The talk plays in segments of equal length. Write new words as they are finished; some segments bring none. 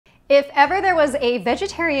If ever there was a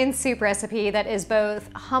vegetarian soup recipe that is both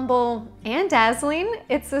humble and dazzling,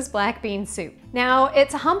 it's this black bean soup. Now,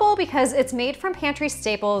 it's humble because it's made from pantry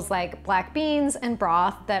staples like black beans and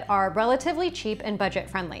broth that are relatively cheap and budget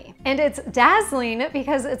friendly. And it's dazzling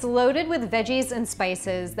because it's loaded with veggies and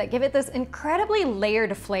spices that give it this incredibly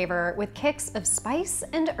layered flavor with kicks of spice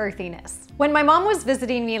and earthiness. When my mom was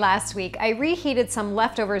visiting me last week, I reheated some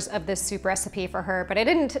leftovers of this soup recipe for her, but I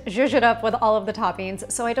didn't zhuzh it up with all of the toppings,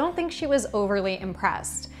 so I don't think she was overly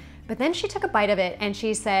impressed. But then she took a bite of it and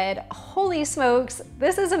she said, holy smokes,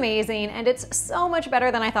 this is amazing and it's so much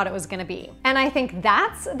better than I thought it was gonna be. And I think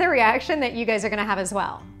that's the reaction that you guys are gonna have as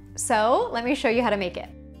well. So let me show you how to make it.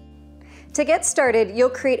 To get started,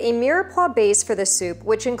 you'll create a mirepoix base for the soup,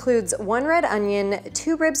 which includes 1 red onion,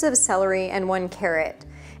 2 ribs of celery, and 1 carrot.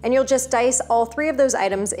 And you'll just dice all 3 of those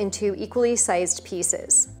items into equally sized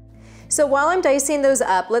pieces. So while I'm dicing those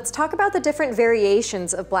up, let's talk about the different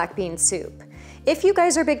variations of black bean soup. If you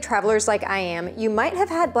guys are big travelers like I am, you might have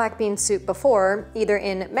had black bean soup before, either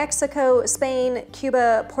in Mexico, Spain,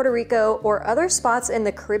 Cuba, Puerto Rico, or other spots in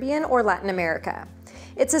the Caribbean or Latin America.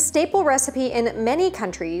 It's a staple recipe in many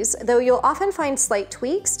countries, though you'll often find slight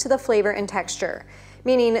tweaks to the flavor and texture,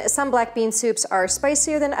 meaning some black bean soups are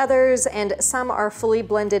spicier than others and some are fully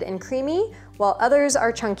blended and creamy, while others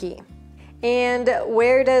are chunky. And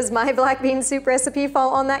where does my black bean soup recipe fall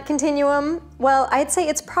on that continuum? Well, I'd say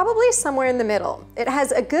it's probably somewhere in the middle. It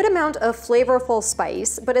has a good amount of flavorful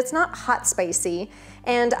spice, but it's not hot spicy,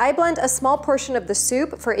 and I blend a small portion of the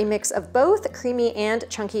soup for a mix of both creamy and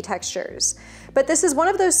chunky textures. But this is one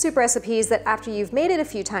of those soup recipes that after you've made it a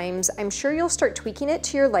few times, I'm sure you'll start tweaking it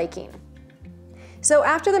to your liking. So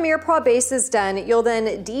after the mirepoix base is done, you'll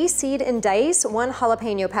then de-seed and dice 1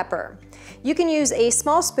 jalapeno pepper. You can use a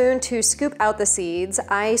small spoon to scoop out the seeds.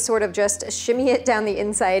 I sort of just shimmy it down the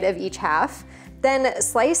inside of each half, then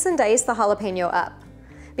slice and dice the jalapeno up.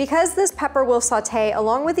 Because this pepper will saute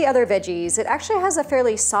along with the other veggies, it actually has a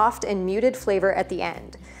fairly soft and muted flavor at the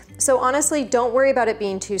end. So honestly, don't worry about it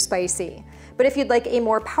being too spicy. But if you'd like a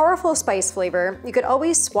more powerful spice flavor, you could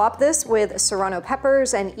always swap this with serrano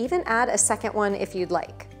peppers and even add a second one if you'd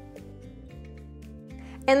like.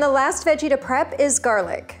 And the last veggie to prep is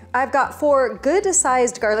garlic. I've got 4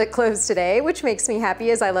 good-sized garlic cloves today, which makes me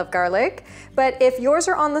happy as I love garlic. But if yours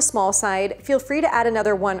are on the small side, feel free to add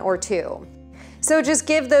another 1 or 2. So just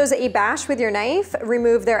give those a bash with your knife,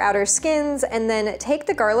 remove their outer skins, and then take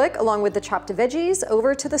the garlic along with the chopped veggies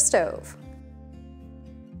over to the stove.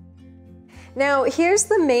 Now here's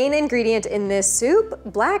the main ingredient in this soup,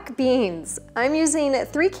 black beans. I'm using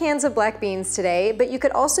 3 cans of black beans today, but you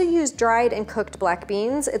could also use dried and cooked black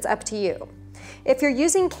beans, it's up to you. If you're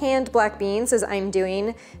using canned black beans, as I'm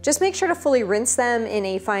doing, just make sure to fully rinse them in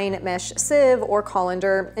a fine mesh sieve or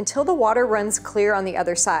colander until the water runs clear on the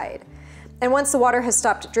other side. And once the water has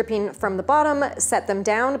stopped dripping from the bottom, set them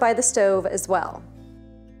down by the stove as well.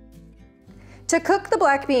 To cook the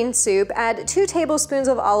black bean soup, add 2 tablespoons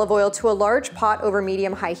of olive oil to a large pot over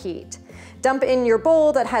medium-high heat. Dump in your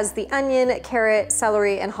bowl that has the onion, carrot,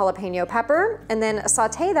 celery, and jalapeno pepper, and then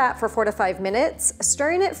saute that for 4 to 5 minutes,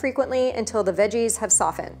 stirring it frequently until the veggies have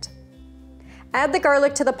softened. Add the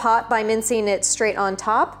garlic to the pot by mincing it straight on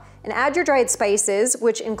top, and add your dried spices,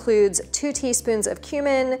 which includes 2 teaspoons of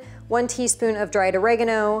cumin, 1 teaspoon of dried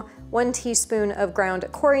oregano, 1 teaspoon of ground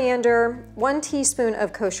coriander, 1 teaspoon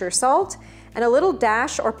of kosher salt, and a little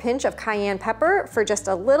dash or pinch of cayenne pepper for just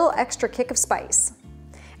a little extra kick of spice.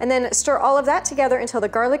 And then stir all of that together until the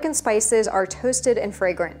garlic and spices are toasted and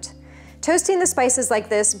fragrant. Toasting the spices like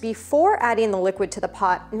this before adding the liquid to the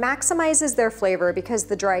pot maximizes their flavor because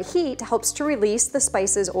the dry heat helps to release the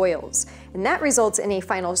spices' oils, and that results in a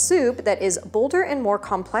final soup that is bolder and more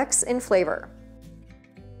complex in flavor.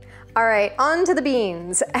 All right, on to the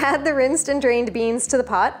beans. Add the rinsed and drained beans to the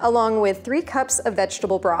pot along with 3 cups of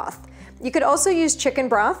vegetable broth. You could also use chicken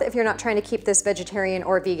broth if you're not trying to keep this vegetarian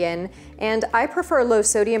or vegan, and I prefer low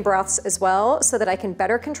sodium broths as well so that I can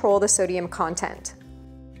better control the sodium content.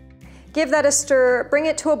 Give that a stir, bring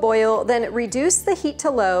it to a boil, then reduce the heat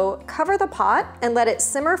to low, cover the pot, and let it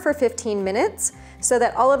simmer for 15 minutes so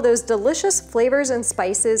that all of those delicious flavors and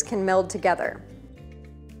spices can meld together.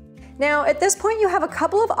 Now, at this point, you have a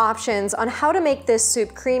couple of options on how to make this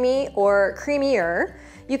soup creamy or creamier.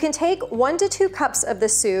 You can take 1 to 2 cups of the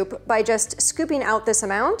soup by just scooping out this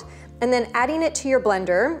amount and then adding it to your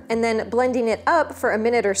blender and then blending it up for a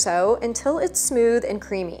minute or so until it's smooth and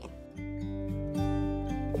creamy.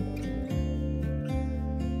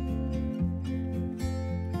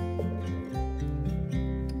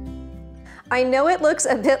 I know it looks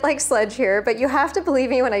a bit like sludge here, but you have to believe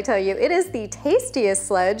me when I tell you it is the tastiest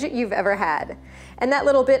sludge you've ever had. And that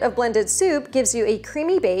little bit of blended soup gives you a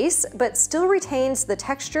creamy base, but still retains the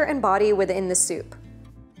texture and body within the soup.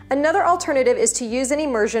 Another alternative is to use an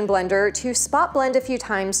immersion blender to spot blend a few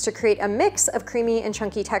times to create a mix of creamy and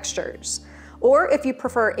chunky textures. Or if you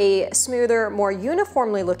prefer a smoother, more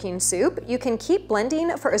uniformly looking soup, you can keep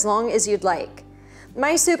blending for as long as you'd like.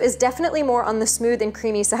 My soup is definitely more on the smooth and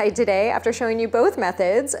creamy side today after showing you both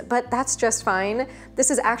methods, but that's just fine.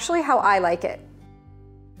 This is actually how I like it.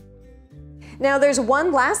 Now there's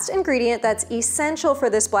one last ingredient that's essential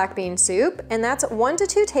for this black bean soup, and that's 1 to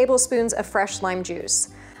 2 tablespoons of fresh lime juice.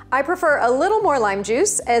 I prefer a little more lime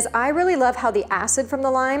juice as I really love how the acid from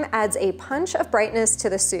the lime adds a punch of brightness to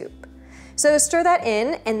the soup. So stir that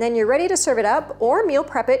in and then you're ready to serve it up or meal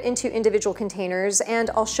prep it into individual containers, and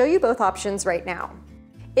I'll show you both options right now.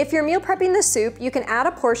 If you're meal prepping the soup, you can add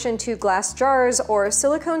a portion to glass jars or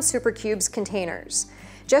silicone super cubes containers.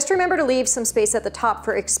 Just remember to leave some space at the top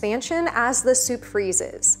for expansion as the soup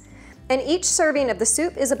freezes. And each serving of the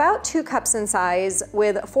soup is about 2 cups in size,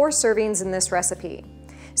 with 4 servings in this recipe.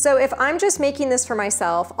 So if I'm just making this for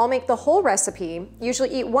myself, I'll make the whole recipe, usually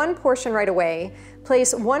eat 1 portion right away,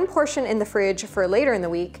 place 1 portion in the fridge for later in the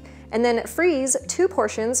week, and then freeze 2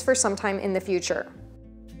 portions for sometime in the future.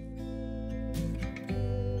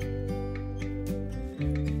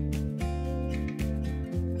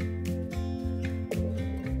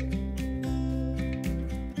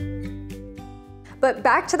 But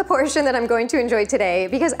back to the portion that I'm going to enjoy today,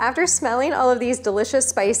 because after smelling all of these delicious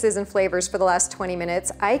spices and flavors for the last 20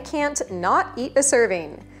 minutes, I can't not eat a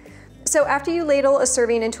serving. So after you ladle a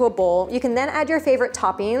serving into a bowl, you can then add your favorite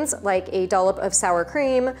toppings, like a dollop of sour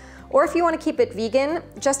cream, or if you want to keep it vegan,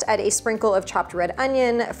 just add a sprinkle of chopped red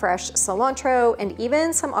onion, fresh cilantro, and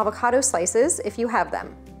even some avocado slices if you have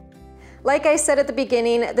them. Like I said at the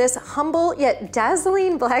beginning, this humble yet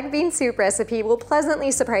dazzling black bean soup recipe will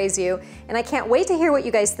pleasantly surprise you, and I can't wait to hear what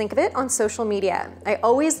you guys think of it on social media. I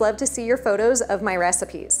always love to see your photos of my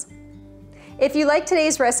recipes. If you like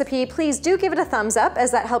today's recipe, please do give it a thumbs up,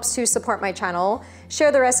 as that helps to support my channel.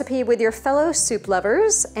 Share the recipe with your fellow soup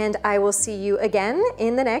lovers, and I will see you again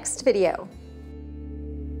in the next video.